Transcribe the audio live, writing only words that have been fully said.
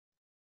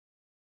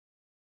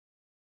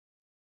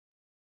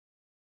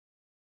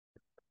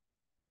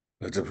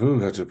Hachapu,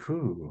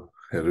 hachapu.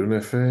 Heru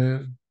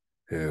nefer,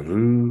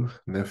 heru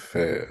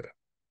nefer.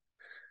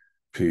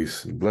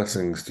 Peace and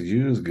blessings to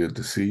you. It's good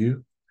to see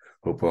you.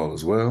 Hope all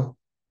is well.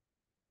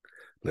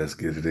 Let's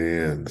get it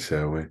in,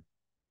 shall we?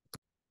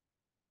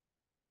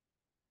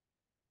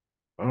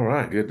 All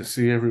right, good to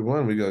see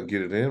everyone. We're going to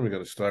get it in. We're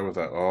going to start with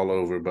our all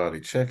over body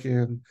check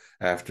in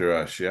after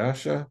our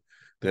Shaashaa.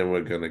 Then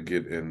we're going to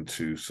get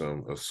into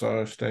some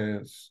Asar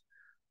Stance,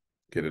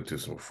 get into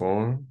some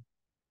form.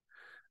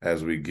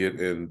 As we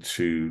get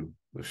into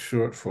the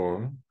short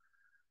form,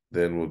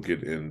 then we'll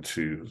get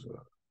into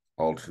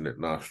alternate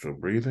nostril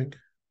breathing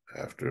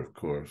after, of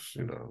course,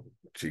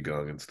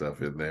 Qigong and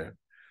stuff in there.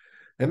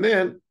 And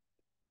then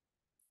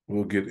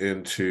we'll get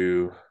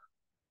into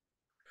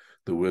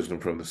the wisdom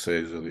from the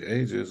sages of the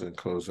ages and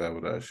close out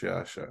with our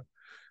Shaashaa.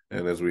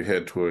 And as we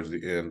head towards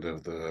the end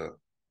of the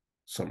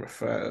summer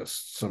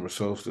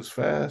solstice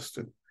fast,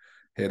 and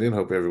head in,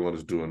 hope everyone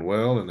is doing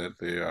well and that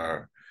they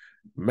are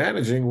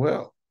managing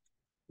well.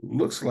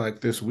 Looks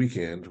like this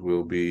weekend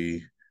we'll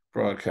be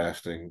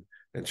broadcasting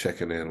and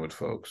checking in with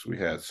folks. We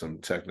had some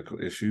technical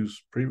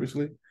issues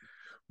previously,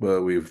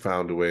 but we've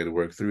found a way to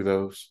work through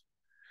those,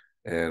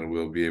 and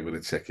we'll be able to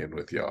check in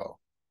with y'all.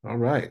 All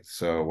right.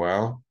 So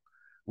while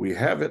we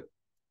have it,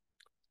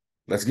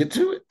 let's get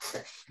to it.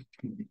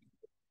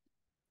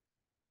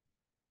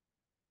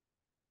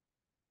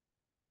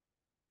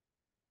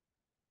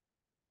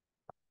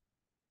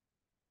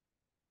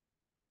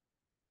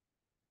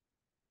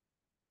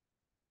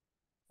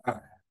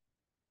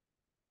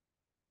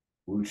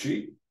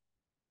 Wuxi.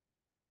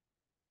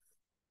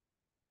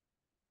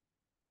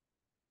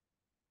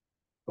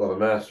 For the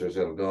masters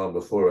that have gone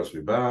before us,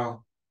 we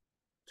bow.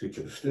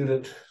 Teacher to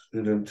student,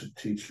 student to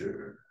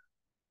teacher.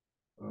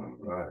 All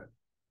right.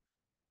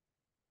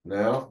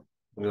 Now,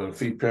 we're going to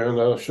feet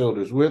parallel,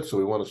 shoulders width. So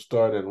we want to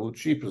start in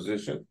Wuxi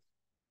position.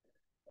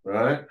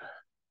 Right?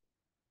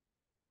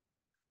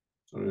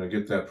 So we're going to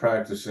get that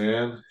practice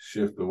in.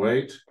 Shift the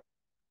weight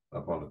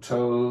up on the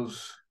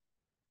toes.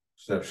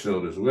 Step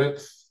shoulders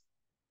width.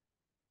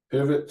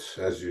 Pivot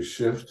as you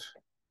shift.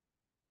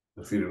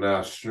 The feet are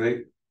now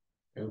straight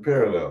and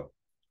parallel.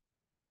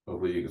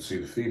 Hopefully you can see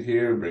the feet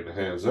here. Bring the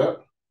hands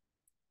up.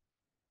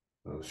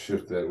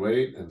 Shift that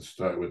weight and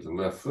start with the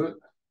left foot.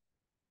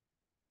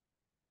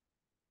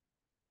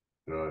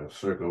 Drawing a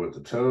circle with the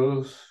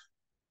toes.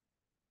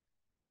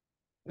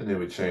 And then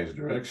we change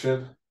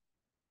direction.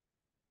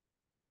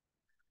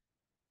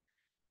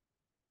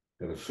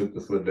 Gonna flip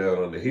the foot down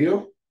on the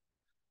heel.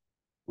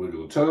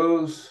 Wiggle the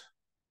toes.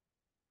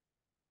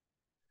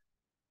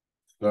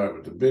 Start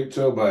with the big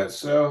toe by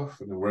itself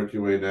and then work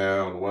your way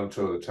down one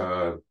toe at a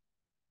time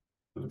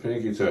to the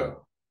pinky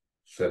toe.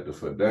 Set the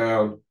foot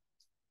down.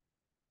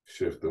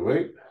 Shift the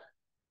weight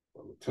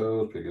on the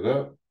toes, pick it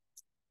up.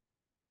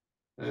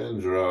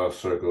 And draw a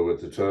circle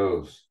with the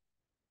toes.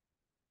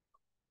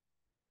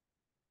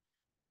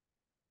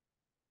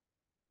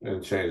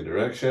 And change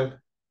direction.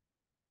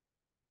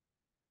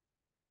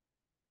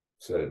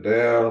 Set it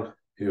down,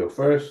 heel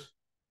first.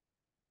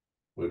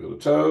 Wiggle the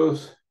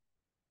toes.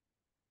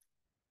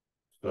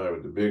 Start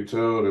with the big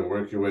toe, then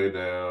work your way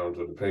down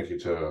to the pinky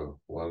toe,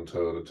 one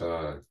toe at a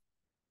time.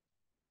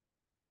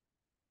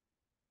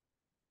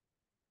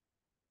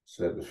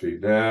 Set the feet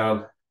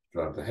down,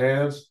 drop the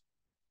hands,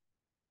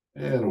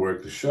 and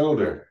work the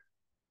shoulder.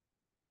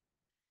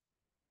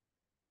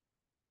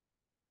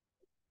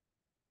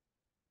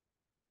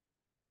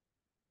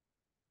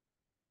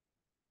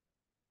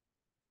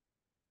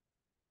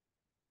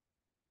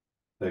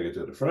 Take it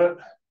to the front.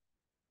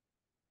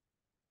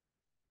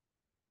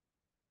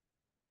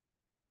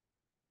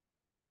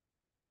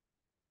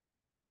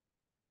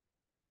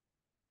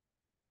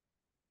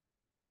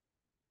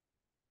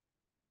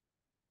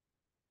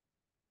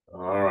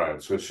 All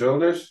right, switch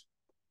shoulders.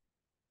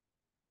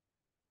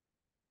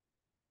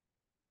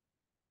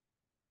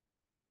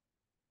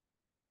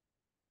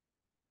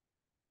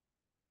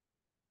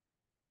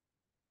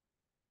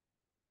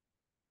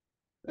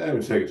 And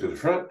we take it to the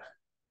front.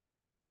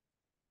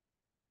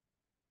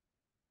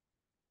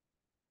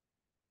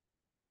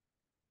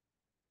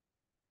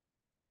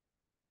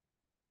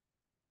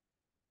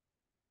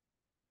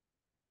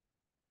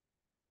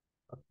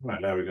 All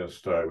right, now we're going to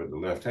start with the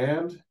left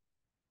hand.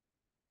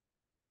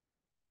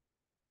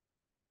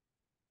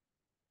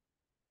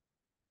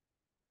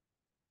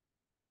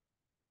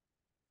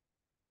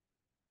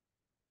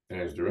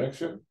 Change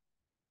direction.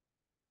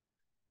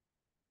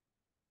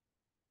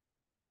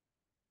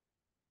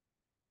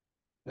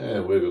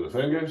 And wiggle the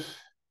fingers.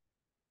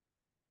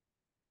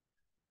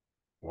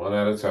 One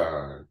at a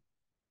time.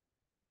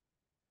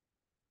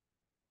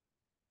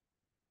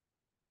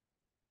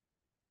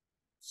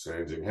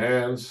 Changing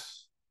hands.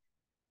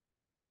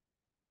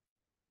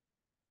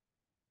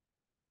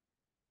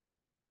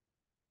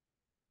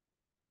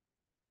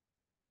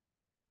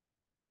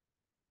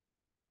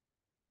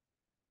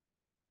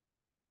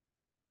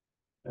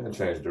 And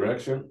change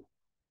direction.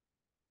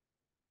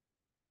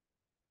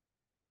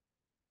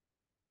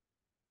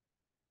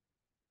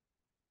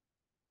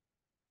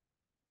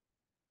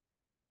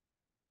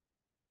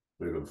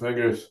 Wiggle the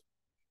fingers.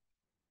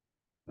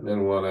 and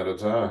then one at a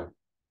time.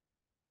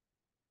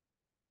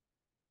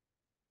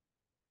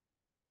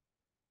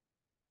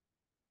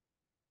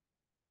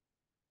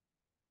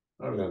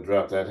 I'm going to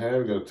drop that hand.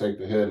 We're going to take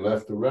the head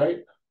left to right,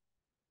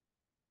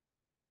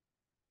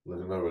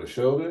 looking over the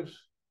shoulders.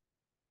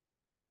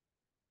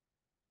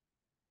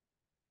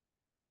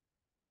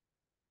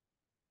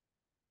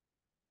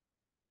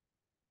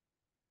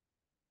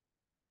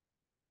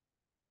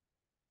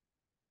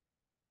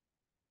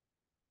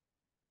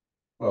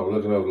 While we're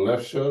looking over the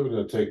left shoulder, we're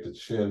going to take the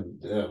chin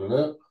down and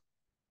up.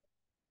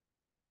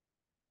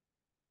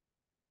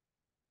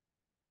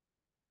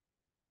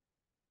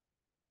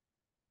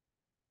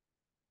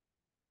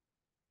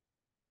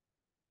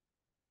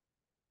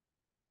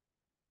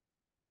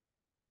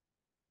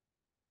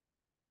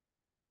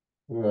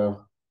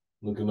 Now,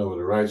 looking over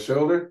the right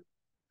shoulder,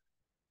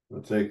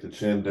 we'll take the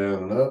chin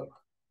down and up.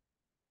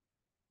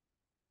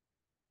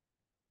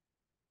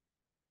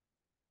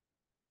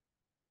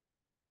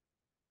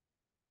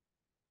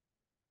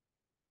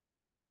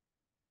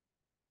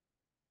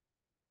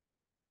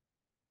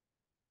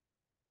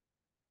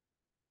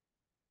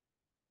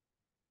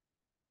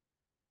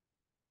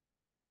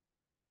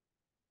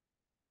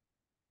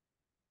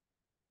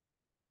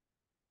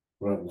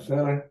 Front and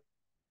center,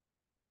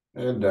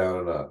 and down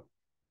and up.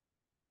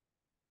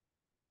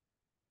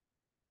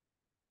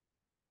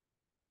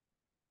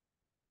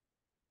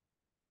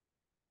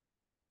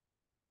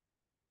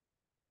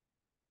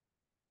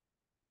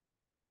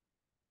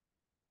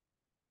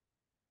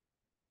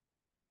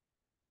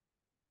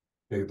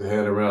 Take the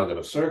head around in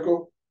a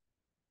circle.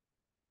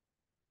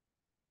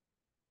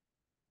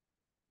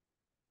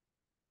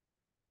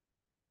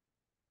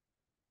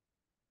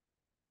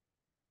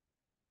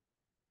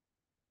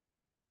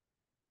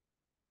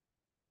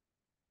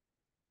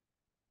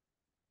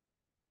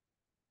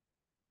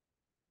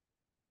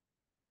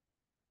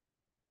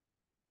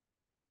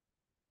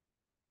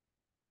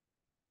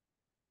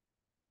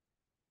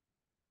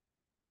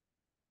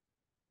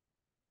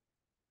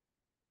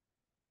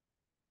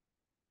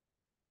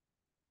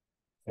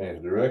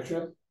 Change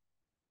direction.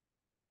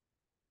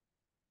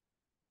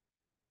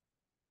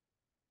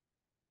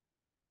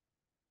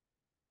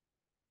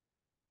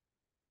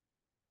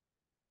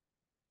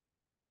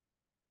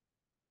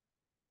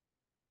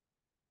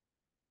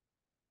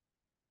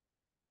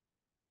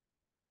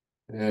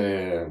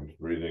 And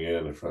breathing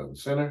in the front and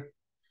center.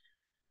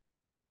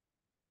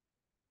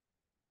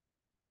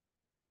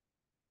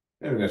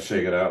 And we're going to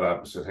shake it out,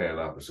 opposite hand,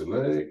 opposite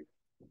leg.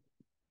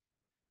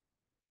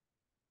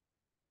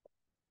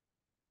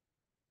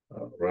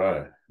 All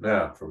right.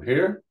 Now, from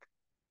here,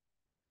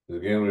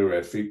 again, we were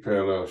at feet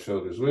parallel,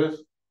 shoulders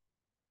width.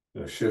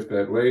 Going to shift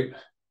that weight,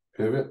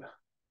 pivot,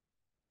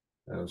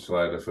 and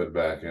slide the foot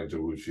back into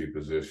Wuchi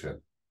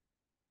position.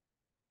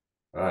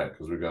 All right,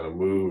 because we're going to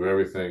move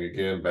everything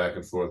again back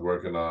and forth,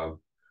 working on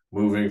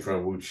moving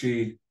from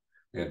Wuchi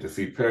into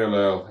feet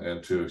parallel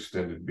and to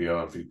extended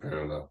beyond feet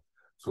parallel.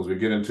 So as we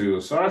get into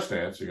Asar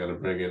stance, you're going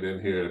to bring it in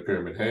here to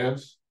pyramid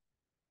hands.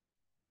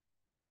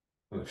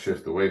 Going to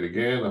shift the weight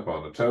again up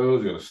on the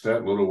toes. You're going to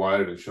step a little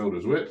wider than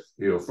shoulders width.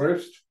 Heel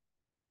first.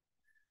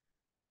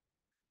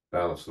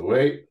 Balance the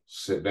weight.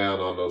 Sit down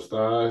on those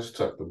thighs.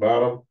 Tuck the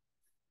bottom.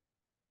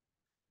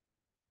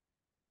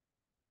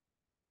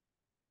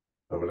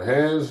 Over the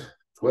hands.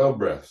 12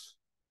 breaths.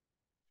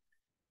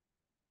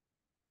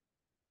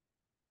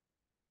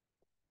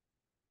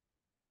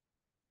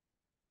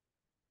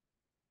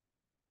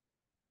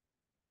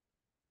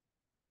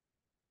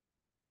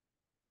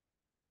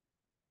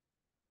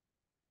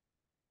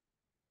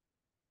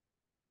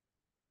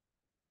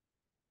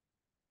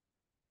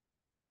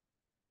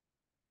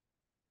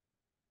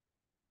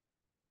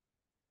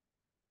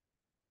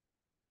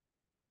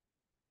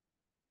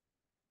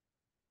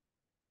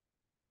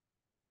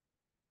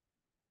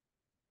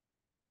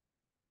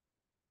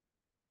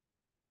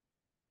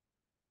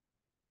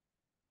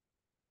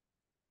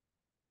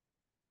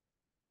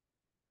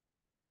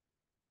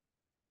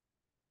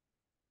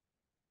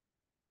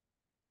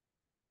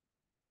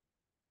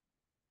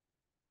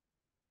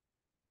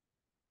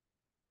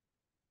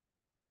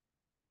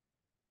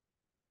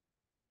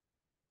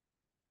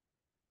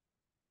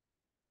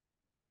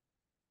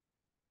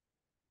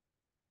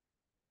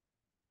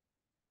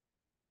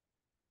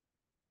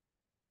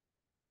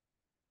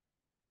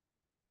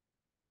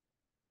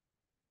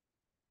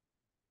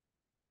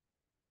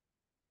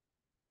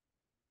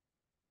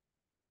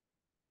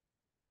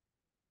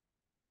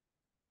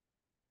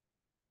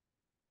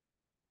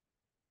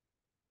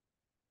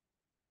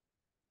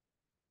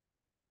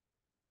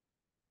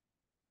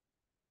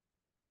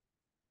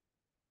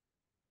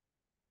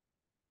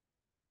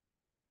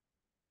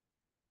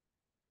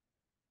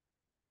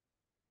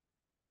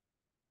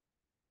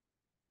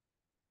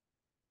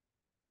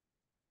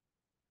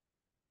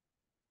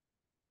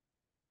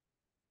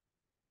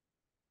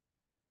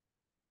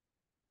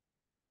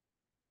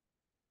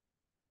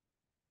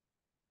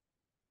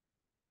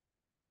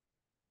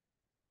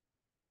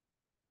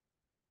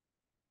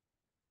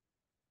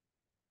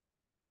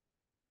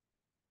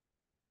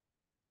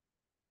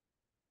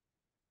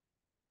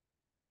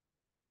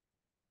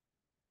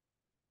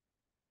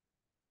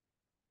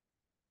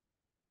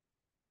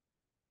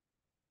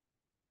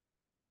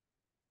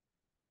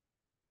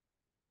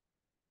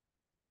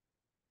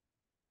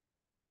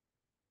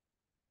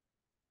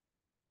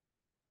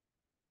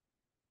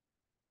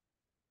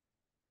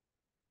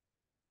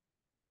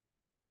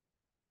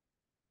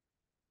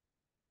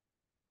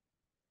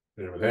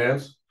 Pyramid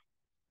hands.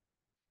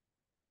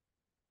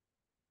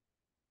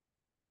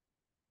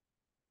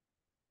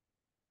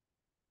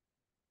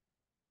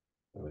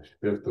 And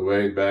shift the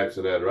weight back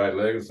to that right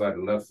leg inside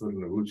the left foot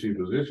in the Wuchi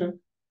position.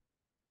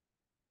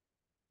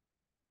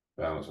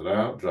 Balance it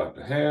out, drop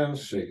the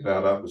hands, shake it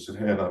out, opposite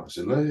hand,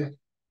 opposite leg.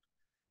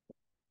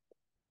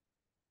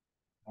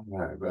 All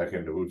right, back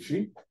into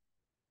Wuchi.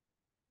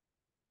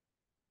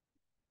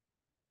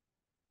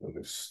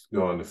 Let's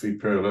go on the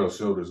feet parallel,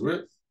 shoulders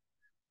width.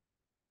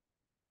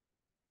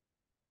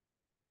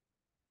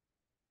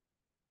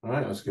 All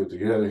right, let's get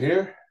together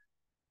here.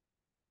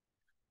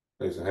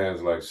 Place the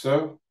hands like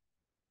so.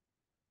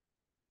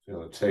 You're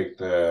going to take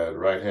that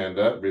right hand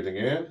up, breathing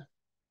in.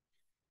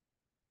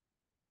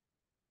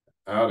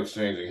 Out,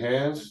 exchanging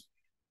hands.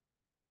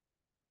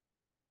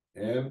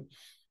 In.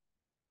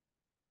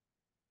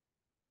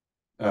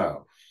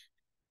 Out.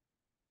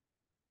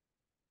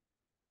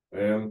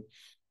 In.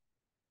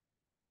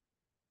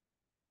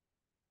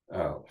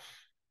 Out.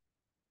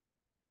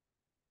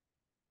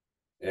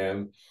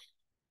 In.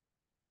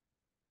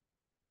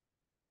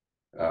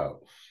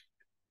 Out.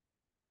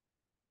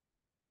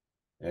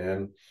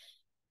 In.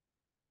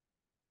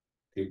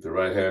 Keep the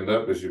right hand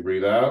up as you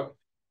breathe out.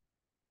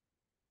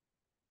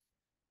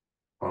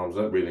 Palms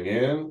up, breathing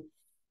in.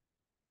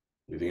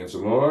 Breathing in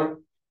some more.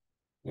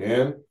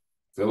 In.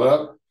 Fill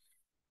up.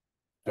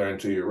 Turn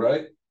to your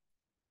right.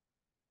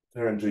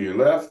 Turn to your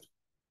left.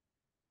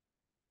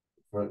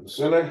 Front and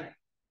center.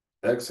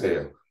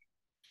 Exhale.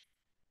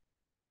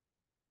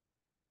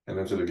 And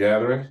into the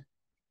gathering.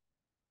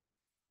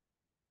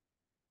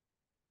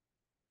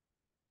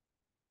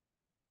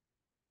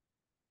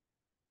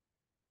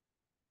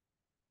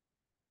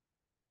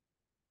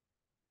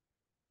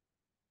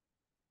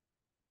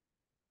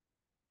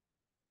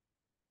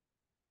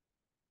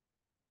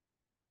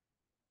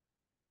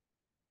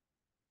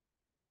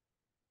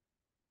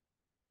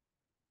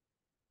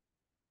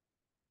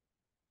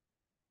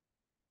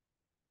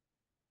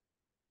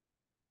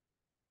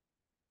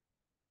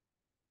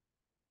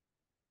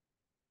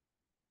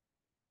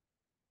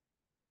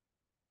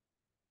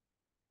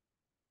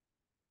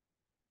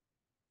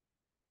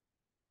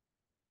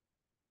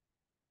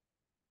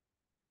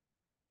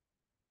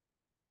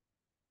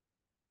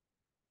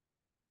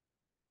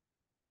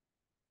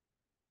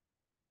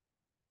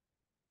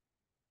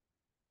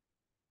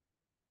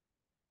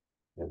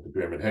 And the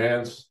pyramid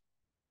hands.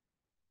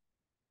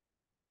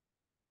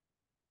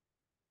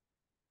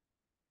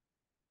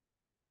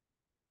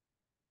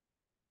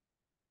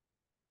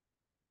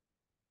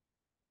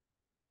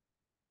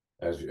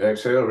 As you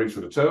exhale, reach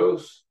for the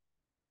toes.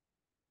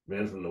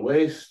 Bend from the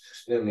waist,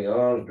 extend the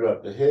arms,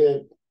 drop the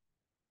head.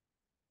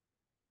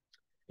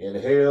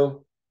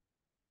 Inhale.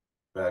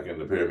 Back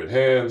into pyramid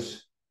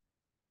hands.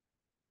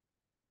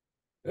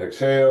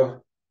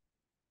 Exhale.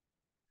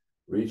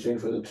 Reaching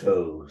for the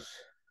toes.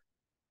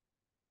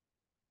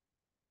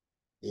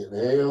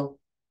 Inhale.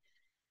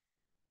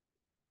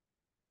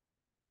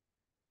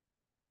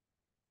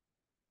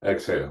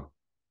 Exhale.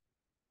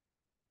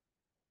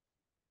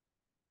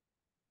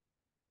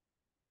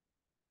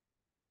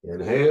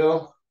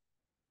 Inhale.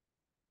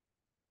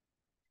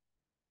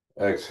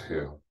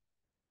 Exhale.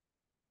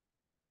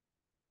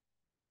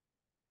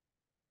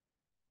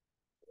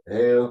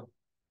 Inhale.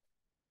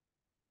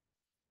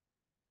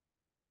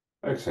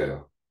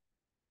 Exhale.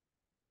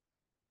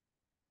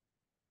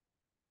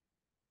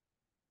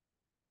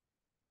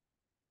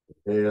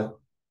 Inhale.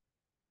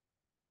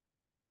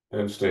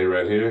 And stay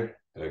right here.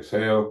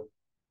 Exhale.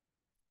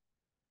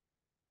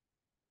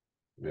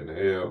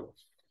 Inhale.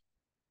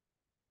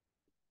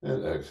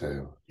 And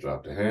exhale.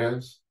 Drop the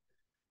hands.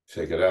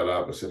 Shake it out,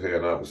 opposite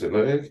hand, opposite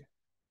leg.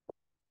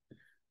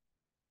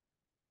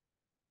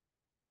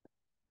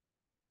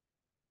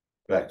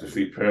 Back to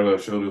feet parallel,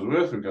 shoulders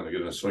width. We're going to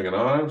get in swinging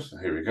arms.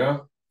 Here we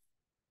go.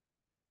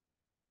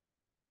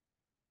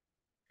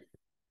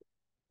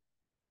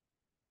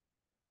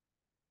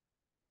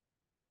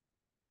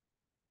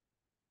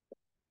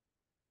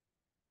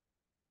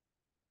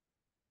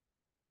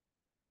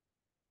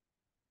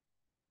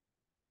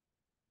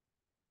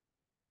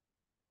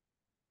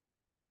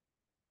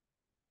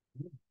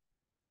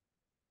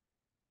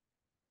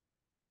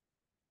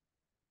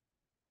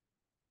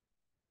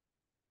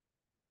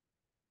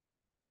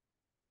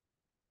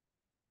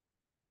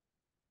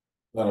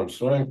 Let them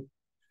swing.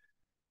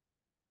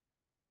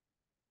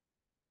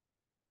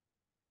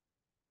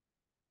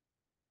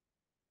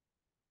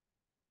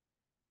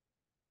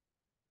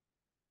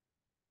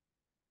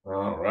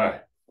 All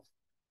right.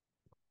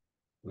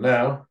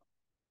 Now,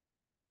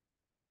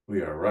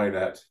 we are right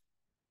at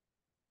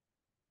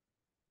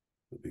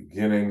the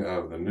beginning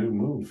of the new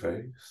moon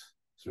phase.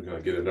 So we're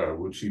going to get into our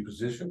Wuchi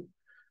position.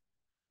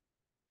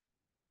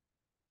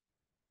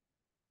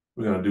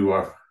 We're going to do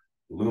our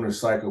lunar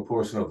cycle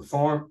portion of the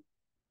form.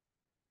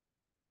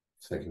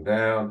 Taking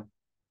down.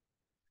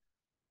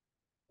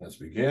 Let's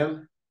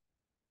begin.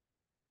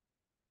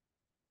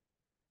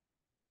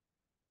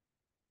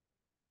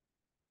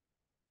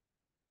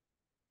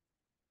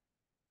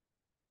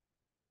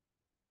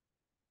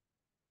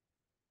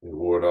 We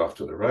ward off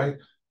to the right.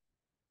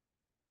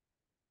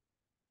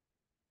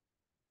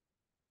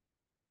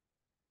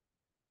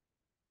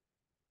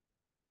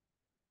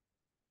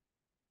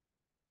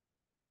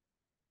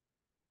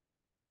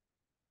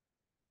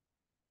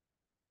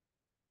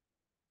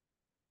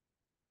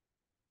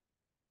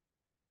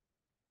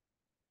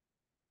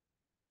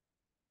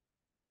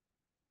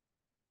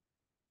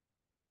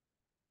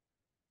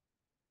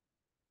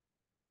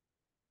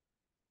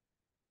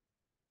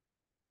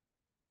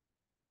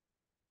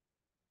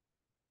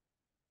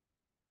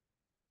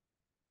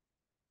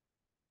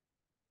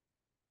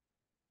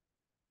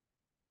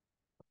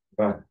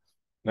 Right.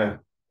 Now,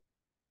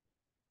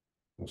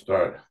 we'll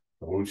start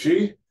Wu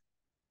Chi.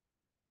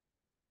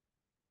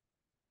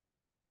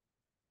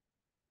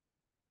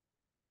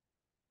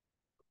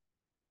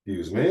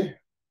 Excuse me.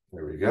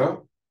 There we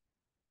go.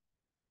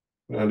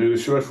 We're going to do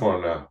the short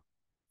form now.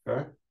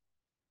 Okay.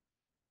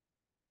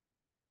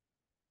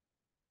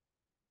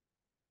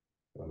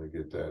 Let me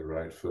get that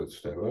right foot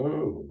step.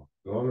 Oh,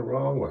 going the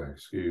wrong way.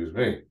 Excuse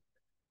me.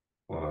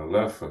 On our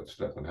left foot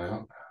stepping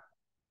out.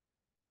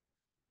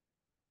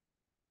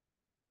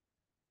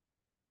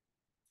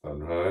 Sun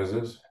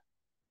rises.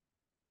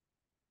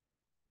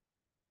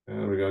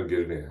 And we're going to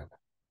get it in.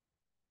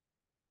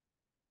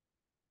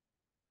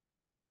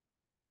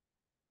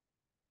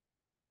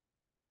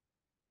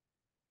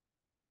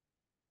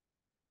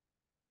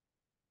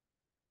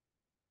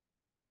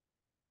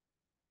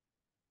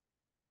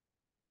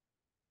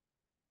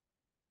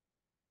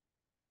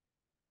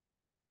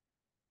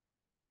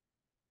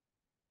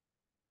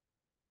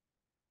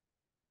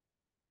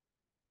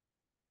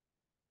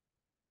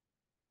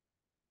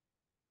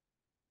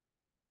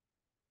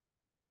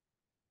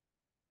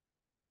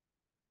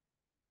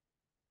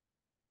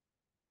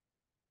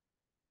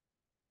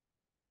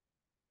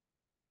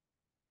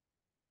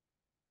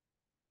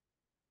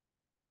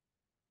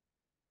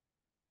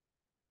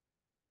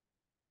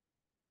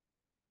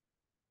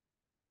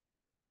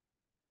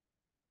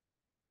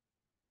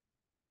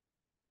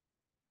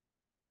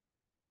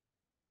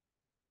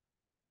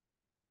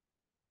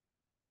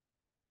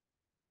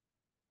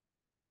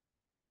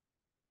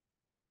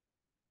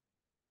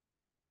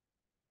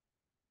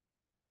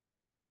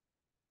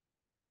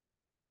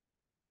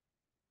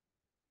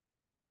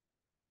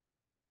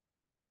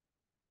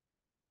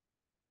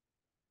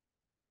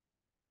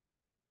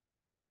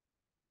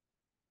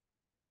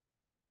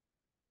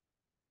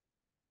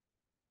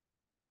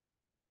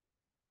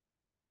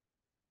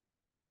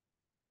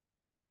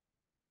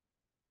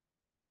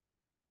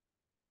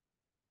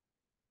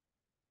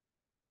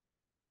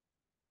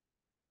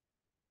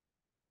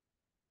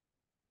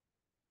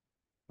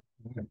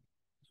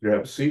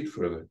 Grab a seat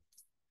for the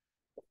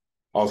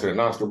alternate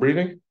nostril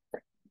breathing.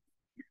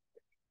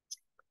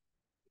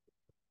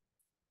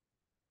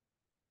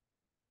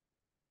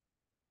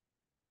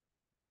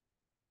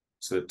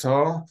 Sit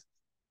tall.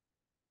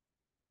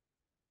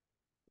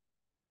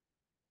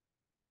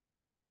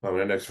 Thumb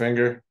index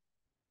finger,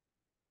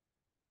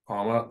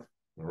 palm up,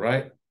 the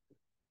right,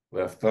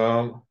 left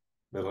thumb,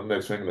 middle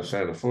index finger to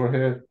center of the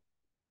forehead.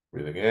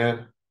 Breathing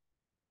in,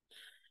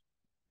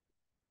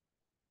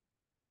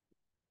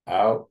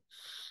 out,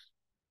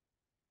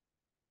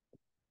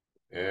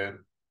 in,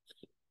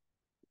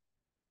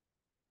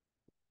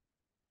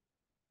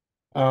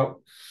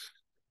 out,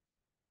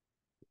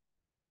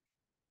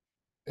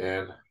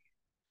 in,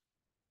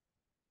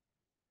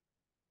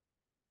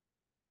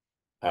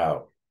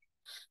 out.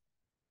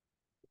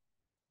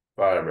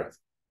 Fire breath.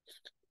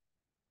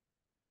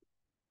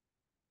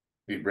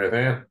 Deep breath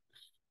in,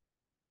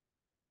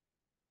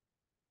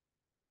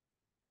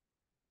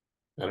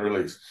 and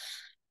release.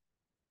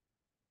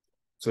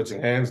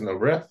 Switching hands, no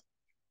breath.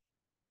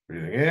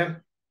 Breathing in,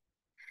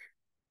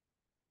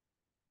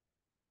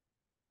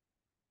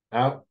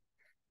 out,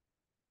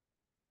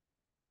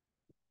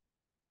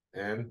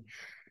 in,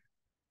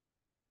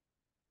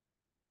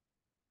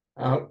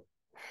 out,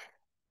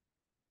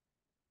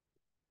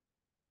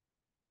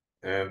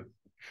 in,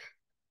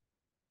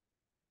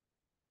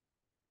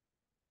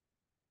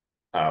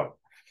 out.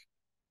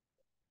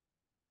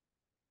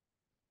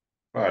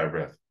 Fire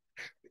breath.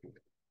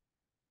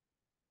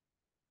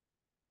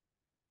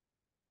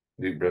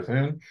 Deep breath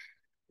in,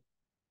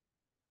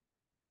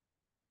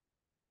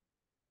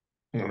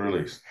 and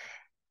release.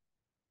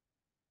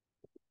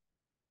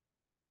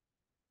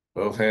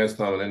 Both hands,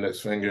 thumb and index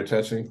finger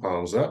touching,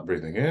 palms up,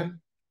 breathing in,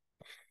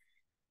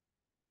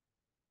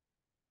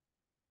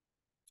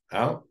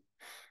 out,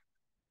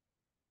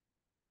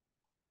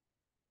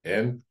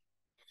 in,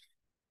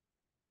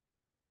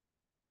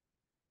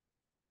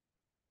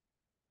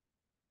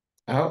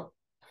 out,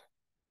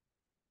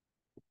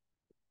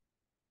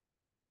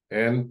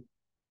 in,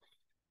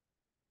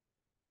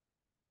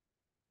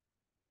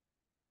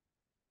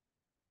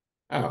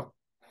 out.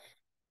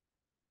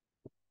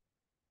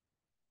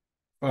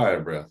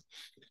 Fire breath.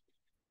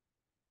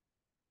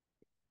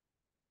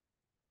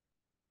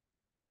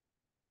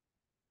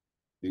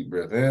 Deep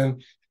breath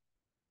in,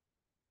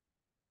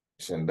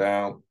 chin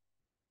down,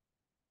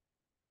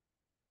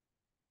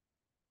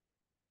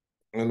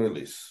 and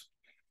release.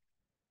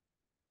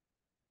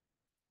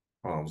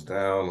 Palms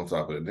down on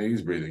top of the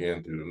knees, breathing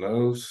in through the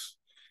nose.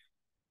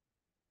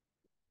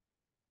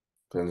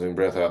 Cleansing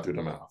breath out through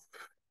the mouth.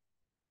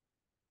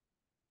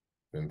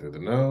 In through the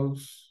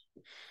nose.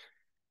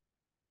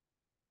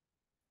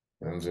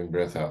 Cleansing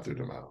breath out through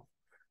the mouth.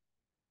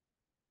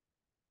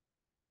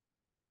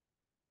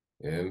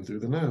 In through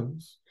the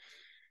nose.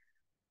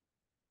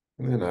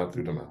 And then out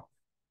through the mouth.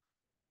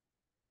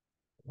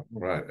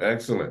 All right,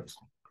 excellent.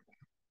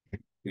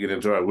 You can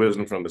enjoy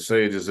wisdom from the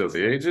sages of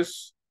the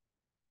ages.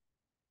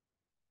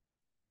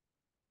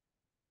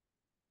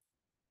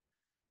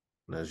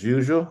 And as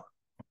usual,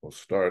 we'll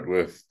start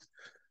with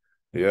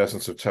the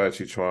essence of Tai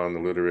Chi Chuan, the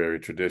literary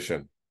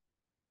tradition.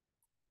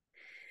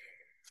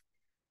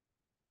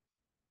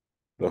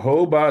 The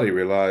whole body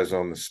relies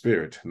on the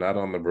spirit, not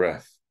on the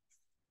breath.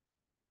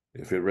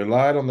 If it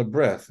relied on the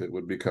breath, it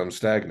would become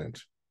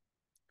stagnant.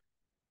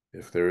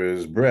 If there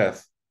is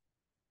breath,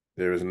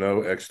 there is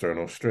no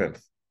external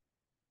strength.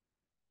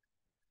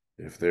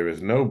 If there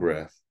is no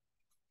breath,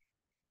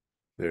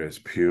 there is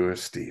pure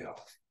steel.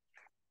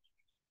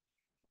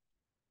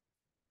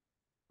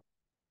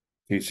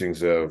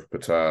 Teachings of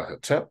Ptah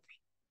Hotep,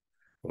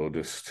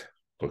 oldest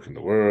book in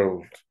the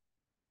world.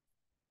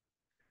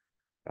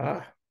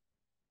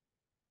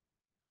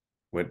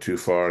 Went too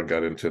far,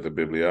 got into the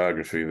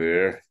bibliography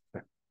there.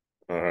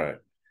 All right,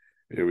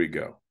 here we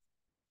go.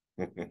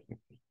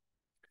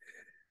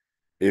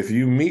 If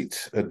you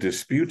meet a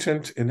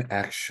disputant in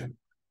action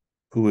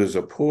who is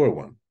a poor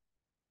one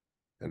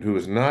and who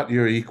is not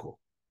your equal,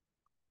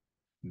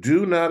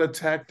 do not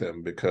attack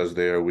them because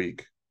they are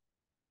weak.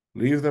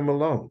 Leave them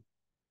alone.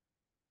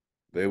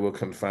 They will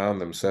confound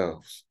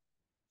themselves.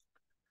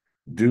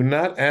 Do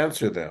not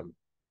answer them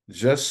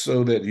just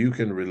so that you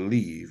can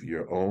relieve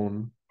your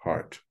own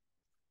heart.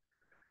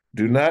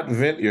 Do not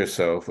vent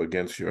yourself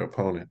against your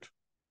opponent.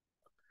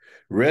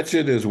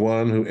 Wretched is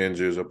one who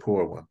injures a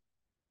poor one.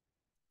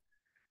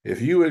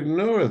 If you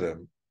ignore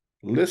them,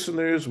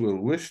 listeners will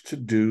wish to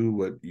do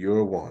what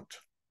you want.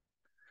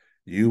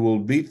 You will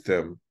beat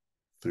them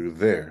through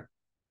their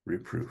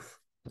reproof.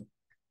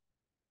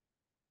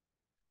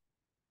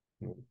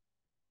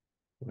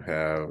 We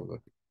have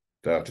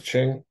Dr.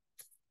 Ching.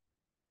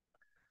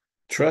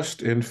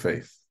 Trust in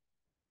faith.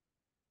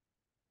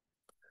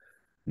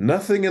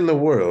 Nothing in the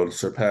world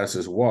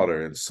surpasses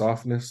water in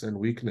softness and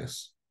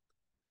weakness.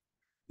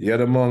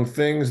 Yet among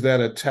things that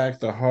attack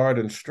the hard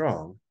and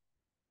strong,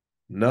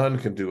 none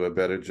can do a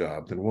better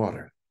job than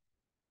water.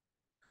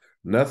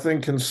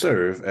 Nothing can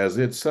serve as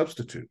its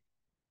substitute.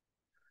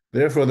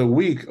 Therefore, the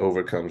weak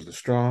overcomes the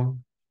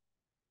strong,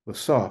 the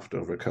soft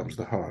overcomes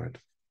the hard.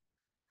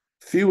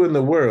 Few in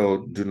the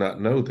world do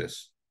not know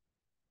this,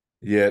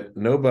 yet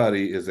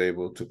nobody is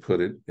able to put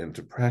it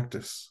into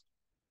practice.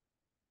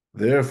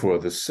 Therefore,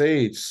 the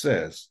sage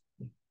says,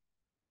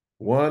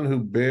 one who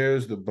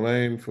bears the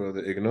blame for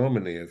the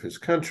ignominy of his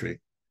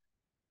country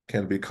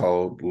can be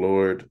called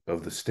Lord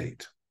of the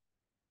State.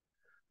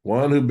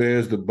 One who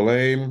bears the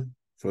blame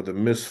for the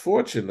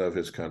misfortune of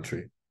his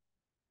country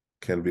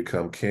can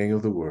become king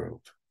of the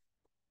world.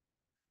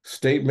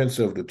 Statements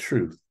of the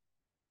truth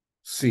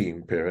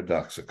seem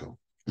paradoxical.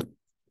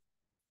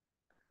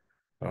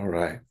 All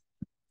right.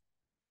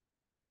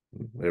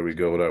 There we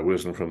go with our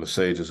wisdom from the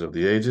sages of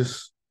the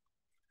ages.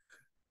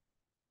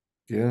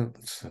 Yeah,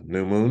 it's a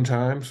new moon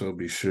time, so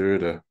be sure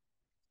to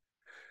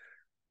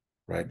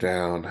write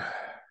down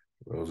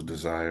those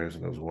desires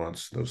and those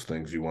wants, those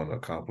things you want to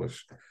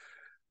accomplish.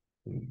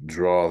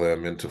 Draw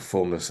them into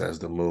fullness as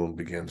the moon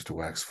begins to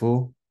wax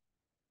full.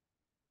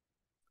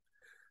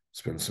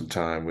 Spend some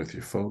time with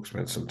your folks,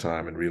 spend some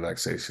time in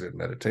relaxation and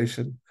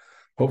meditation.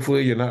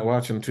 Hopefully you're not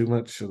watching too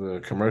much of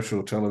the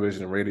commercial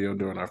television and radio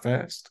during our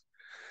fast,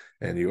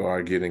 and you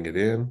are getting it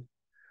in.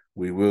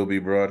 We will be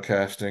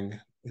broadcasting,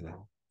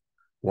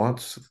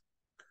 once.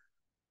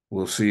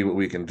 We'll see what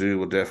we can do.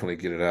 We'll definitely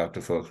get it out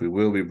to folks. We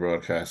will be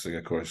broadcasting,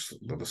 of course,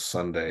 the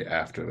Sunday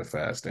after the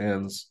fast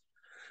ends.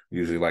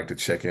 Usually like to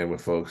check in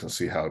with folks and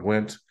see how it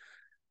went.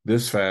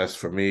 This fast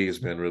for me has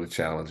been really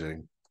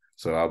challenging.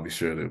 So I'll be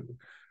sure to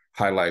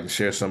highlight and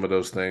share some of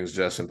those things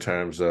just in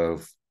terms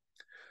of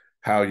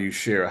how you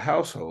share a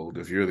household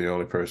if you're the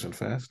only person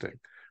fasting.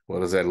 What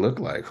does that look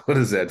like? What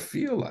does that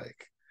feel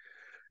like?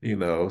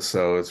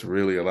 So it's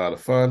really a lot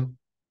of fun,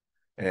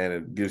 and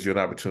it gives you an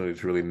opportunity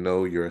to really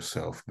know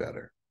yourself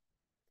better.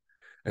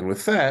 And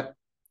with that, I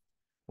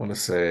want to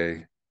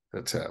say,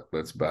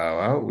 let's bow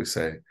out. We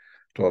say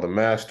to all the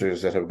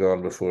masters that have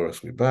gone before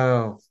us, we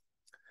bow.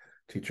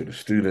 Teacher to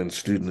student,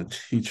 student to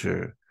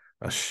teacher,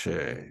 Ashe.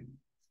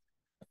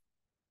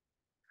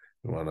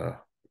 We want to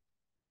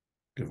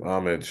give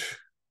homage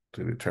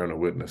to the eternal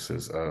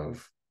witnesses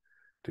of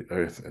the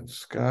earth and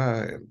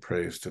sky, and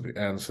praise to the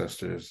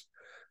ancestors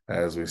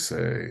as we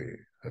say,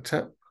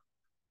 Hatep.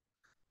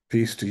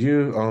 Peace to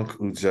you, Ankh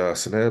Uja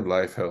Seneb,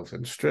 life, health,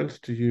 and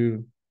strength to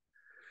you.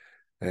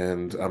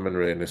 And Amen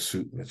Re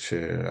Nesut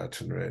Necher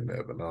Aten Re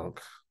Nebanank.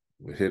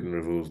 The hidden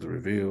reveals the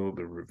revealed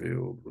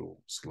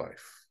rules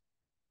life.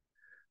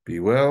 Be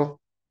well,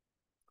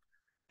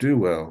 do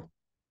well,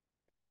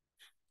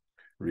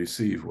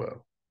 receive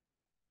well.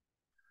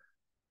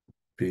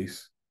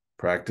 Peace.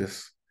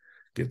 Practice.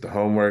 Get the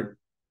homework.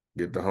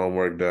 Get the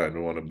homework done.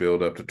 We want to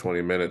build up to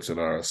 20 minutes in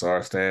our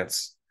Asar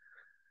stance.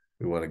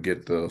 We want to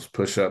get those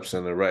push-ups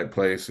in the right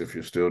place. If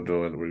you're still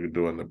doing, we're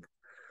doing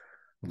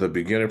the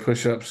beginner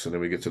push-ups, and then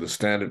we get to the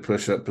standard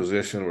push-up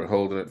position. We're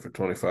holding it for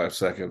 25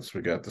 seconds. We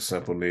got the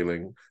simple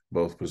kneeling,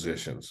 both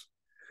positions.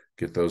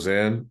 Get those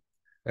in.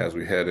 As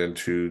we head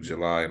into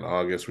July and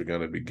August, we're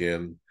going to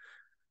begin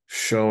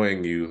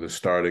showing you the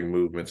starting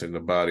movements, and the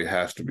body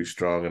has to be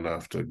strong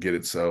enough to get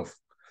itself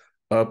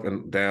up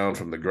and down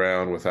from the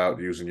ground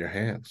without using your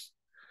hands.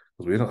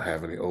 Because we don't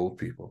have any old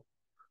people.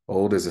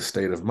 Old is a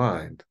state of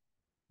mind,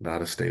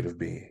 not a state of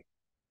being.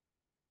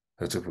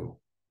 That's a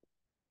rule.